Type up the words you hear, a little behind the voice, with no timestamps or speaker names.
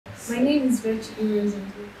My name is Virtue.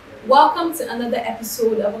 Welcome to another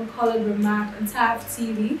episode of Uncolored Remark on TAF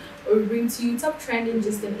TV, where we bring to you top trending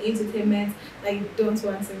just in entertainment that you don't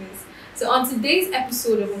want to miss. So on today's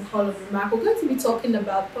episode of Uncolored Remark, we're going to be talking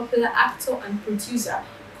about popular actor and producer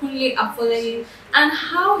Kunle Afolayan and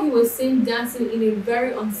how he was seen dancing in a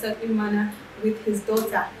very unsettling manner with his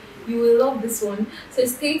daughter. You will love this one. So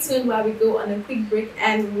stay tuned while we go on a quick break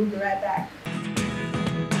and we will be right back.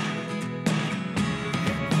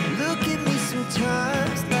 Look at me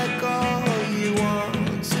sometimes like all you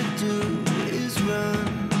want to do is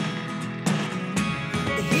run.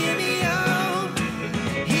 Hear me out,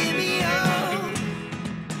 hear me out.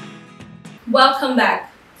 Welcome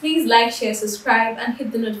back. Please like, share, subscribe and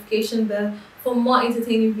hit the notification bell for more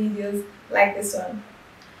entertaining videos like this one.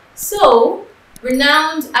 So,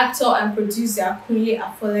 renowned actor and producer Kunle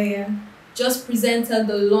Afolayan just presented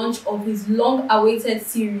the launch of his long-awaited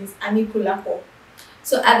series Inappropriately.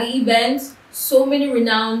 So at the event, so many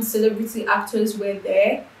renowned celebrity actors were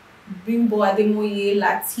there. Bimbo Ademoye,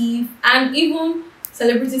 Lateef, and even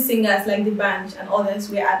celebrity singers like The Band and others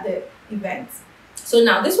were at the event. So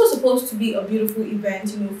now this was supposed to be a beautiful event,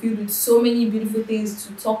 filled with so many beautiful things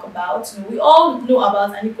to talk about. We all know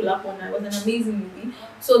about Inappropriately. It was an amazing movie.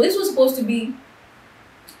 So this was supposed to be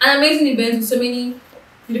an amazing event with so many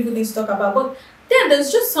beautiful things to talk about. But then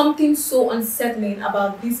there's just something so unsettling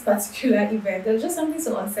about this particular event. There's just something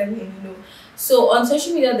so unsettling, So on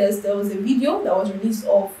social media, there was a video that was released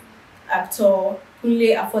of actor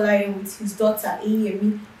Kunle Afolayan with his daughter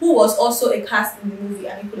Iyemi, who was also a cast in the movie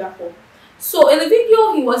Inappropriately. So in the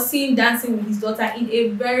video, he was seen dancing with his daughter in a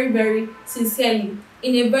very, very sincerely,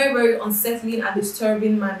 in a very, very unsettling and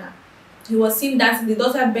disturbing manner. He was seen dancing. The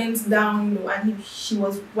daughter bent down, and she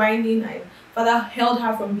was whining, and father held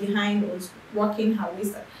her from behind, was rocking her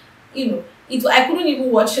waist. I couldn't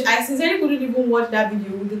even watch. I sincerely couldn't even watch that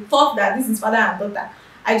video with the thought that this is father and daughter.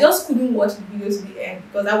 I just couldn't watch the video to the end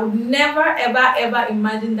because I would never, ever, ever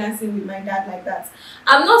imagine dancing with my dad like that.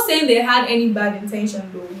 I'm not saying they had any bad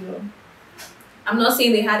intention, though. I'm not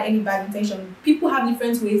saying they had any bad intention. People have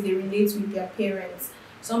different ways they relate with their parents.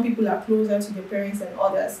 Some people are closer to their parents than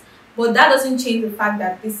others. But that doesn't change the fact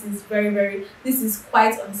that this is this is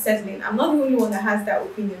quite unsettling. I'm not the only one that has that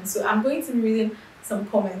opinion. So I'm going to be reading some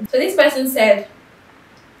comments. So this person said,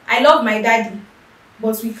 I love my daddy,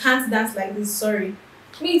 but we can't dance like this, sorry.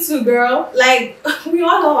 Me too, girl. Like, we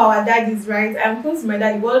all love our daddies, right? I'm close to my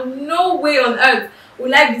daddy, but no way on earth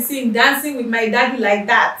would I be seen dancing with my daddy like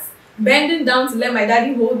that. Bending down to let my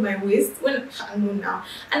daddy hold my waist. When I know now.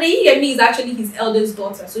 And then Iyemi is actually his eldest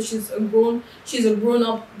daughter, so she's a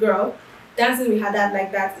grown-up girl. Dancing with her dad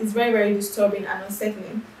like that is very, very disturbing and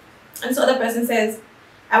unsettling. And this other person says,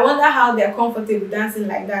 I wonder how they're comfortable dancing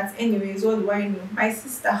like that. Anyways, what do I know? My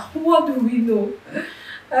sister, what do we know?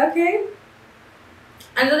 Okay.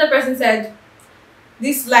 Another person said,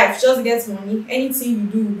 this life just gets money. Anything you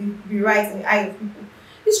do will be right in the eye of people.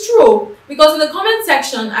 It's true, because in the comment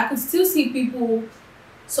section, I could still see people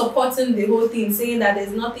supporting the whole thing, saying that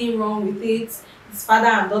there's nothing wrong with it, it's father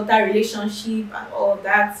and daughter relationship and all of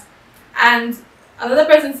that. And another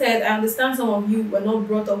person said, I understand some of you were not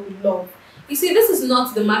brought up with love. You see, this is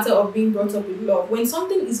not the matter of being brought up with love. When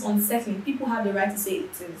something is unsettling, people have the right to say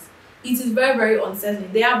it is. It is very, very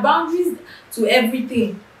unsettling. There are boundaries to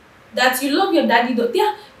everything. That you love your daddy, you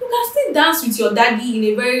can still dance with your daddy in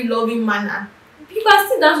a very loving manner. You can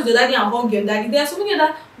still dance with your daddy and hug your daddy. There are so many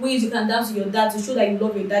other ways you can dance with your dad to show that you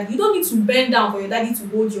love your daddy. You don't need to bend down for your daddy to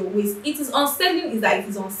hold your waist. It is unsettling, is that it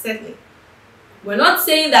is unsettling. We're not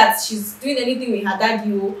saying that she's doing anything with her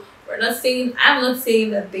daddy. I'm not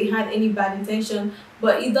saying that they had any bad intention,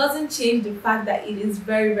 but it doesn't change the fact that it is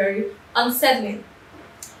very, very unsettling.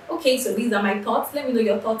 Okay, so these are my thoughts. Let me know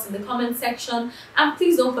your thoughts in the comment section. And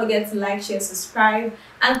please don't forget to like, share, subscribe,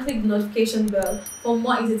 and click the notification bell for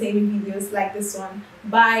more entertaining videos like this one.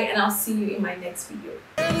 Bye, and I'll see you in my next video.